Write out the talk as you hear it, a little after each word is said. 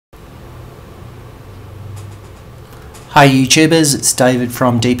Hi YouTubers, it's David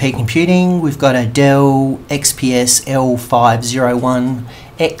from DP Computing. We've got a Dell XPS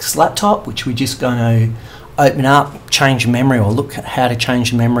L501X laptop which we're just going to open up, change memory, or look at how to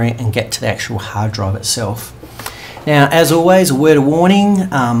change the memory and get to the actual hard drive itself. Now, as always, a word of warning,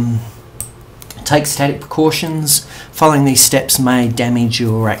 take static precautions. Following these steps may damage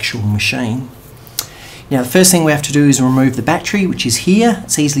your actual machine. Now, the first thing we have to do is remove the battery, which is here.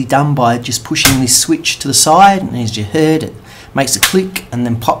 It's easily done by just pushing this switch to the side, and as you heard, it makes a click and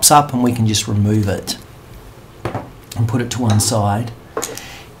then pops up, and we can just remove it and put it to one side.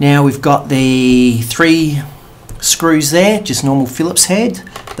 Now we've got the 3 screws there, just normal Phillips head.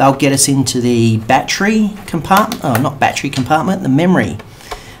 They'll get us into the battery compartment, not battery compartment, the memory.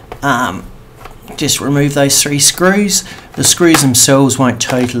 Just remove those 3 screws. The screws themselves won't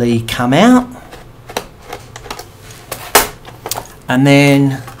totally come out. And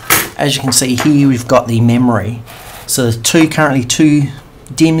then, as you can see here, we've got the memory. So there's currently two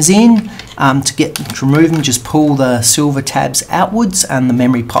DIMMs in. To remove them, just pull the silver tabs outwards and the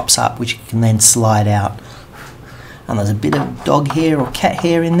memory pops up, which you can then slide out. And there's a bit of dog hair or cat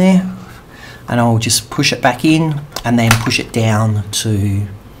hair in there. And I'll just push it back in and then push it down to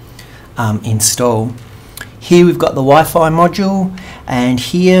install. Here we've got the Wi-Fi module, and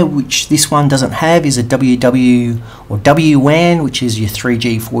here, which this one doesn't have, is a WWAN, which is your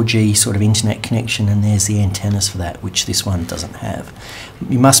 3G, 4G sort of internet connection, and there's the antennas for that, which this one doesn't have.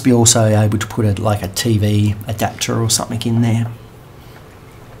 You must be also able to put like a TV adapter or something in there.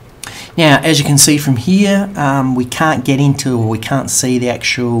 Now, as you can see from here, we can't get into, or we can't see the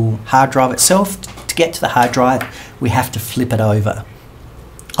actual hard drive itself. To get to the hard drive, we have to flip it over.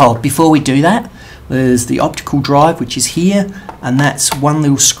 Oh, before we do that, there's the optical drive, which is here, and that's one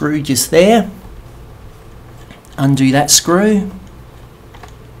little screw just there. Undo that screw.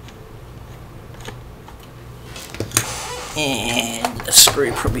 And the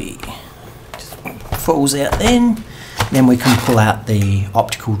screw probably just falls out then. Then we can pull out the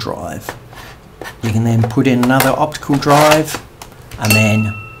optical drive. You can then put in another optical drive and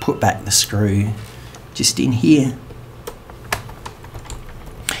then put back the screw just in here.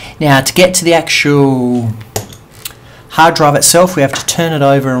 Now, to get to the actual hard drive itself, we have to turn it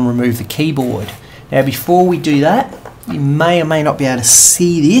over and remove the keyboard. Now, before we do that, you may or may not be able to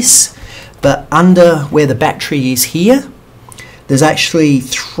see this, but under where the battery is here, there's actually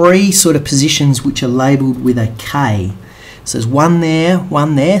 3 sort of positions which are labelled with a K. So there's one there,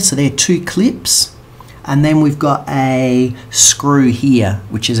 so they're 2 clips, and then we've got a screw here,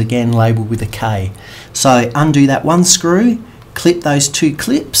 which is again labelled with a K. So undo that one screw, clip those 2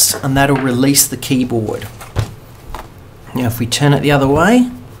 clips, and that'll release the keyboard. Now if we turn it the other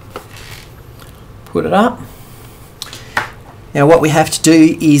way, put it up. Now what we have to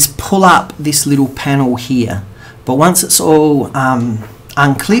do is pull up this little panel here, but once it's all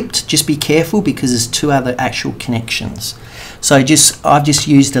unclipped, just be careful because there's 2 other actual connections. So I've just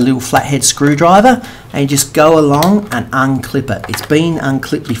used a little flathead screwdriver, and you just go along and unclip it. It's been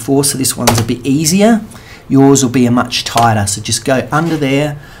unclipped before, so this one's a bit easier. Yours will be much tighter, so just go under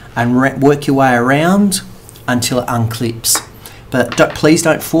there and work your way around until it unclips. But please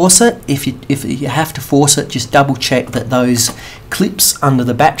don't force it. If you have to force it, just double check that those clips under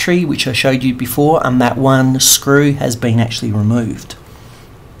the battery, which I showed you before, and that one screw has been actually removed.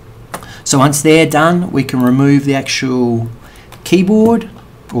 So once they're done, we can remove the actual keyboard,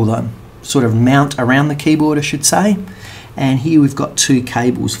 or the sort of mount around the keyboard, I should say. And here we've got 2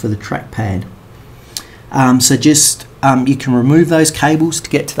 cables for the trackpad. So just you can remove those cables to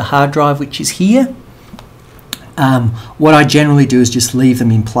get to the hard drive, which is here. What I generally do is just leave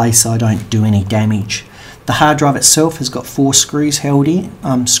them in place so I don't do any damage. The hard drive itself has got 4 screws held in,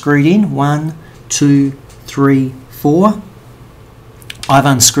 screwed in. 1, 2, 3, 4. I've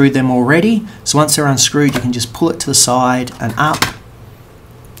unscrewed them already. So once they're unscrewed, you can just pull it to the side and up.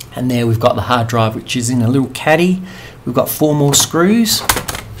 And there we've got the hard drive, which is in a little caddy. We've got 4 more screws.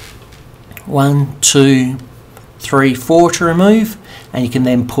 1, 2, 3, 4 to remove, and you can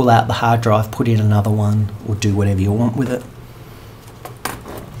then pull out the hard drive, put in another one, or do whatever you want with it.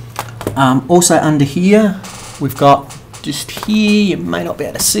 Also under here, we've got just here, you may not be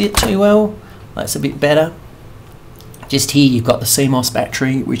able to see it too well, that's a bit better. Just here you've got the CMOS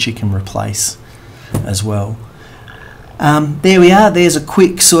battery, which you can replace as well. There we are. There's a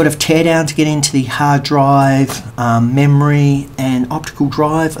quick sort of teardown to get into the hard drive, memory and optical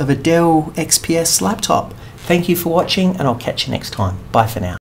drive of a Dell XPS laptop. Thank you for watching, and I'll catch you next time. Bye for now.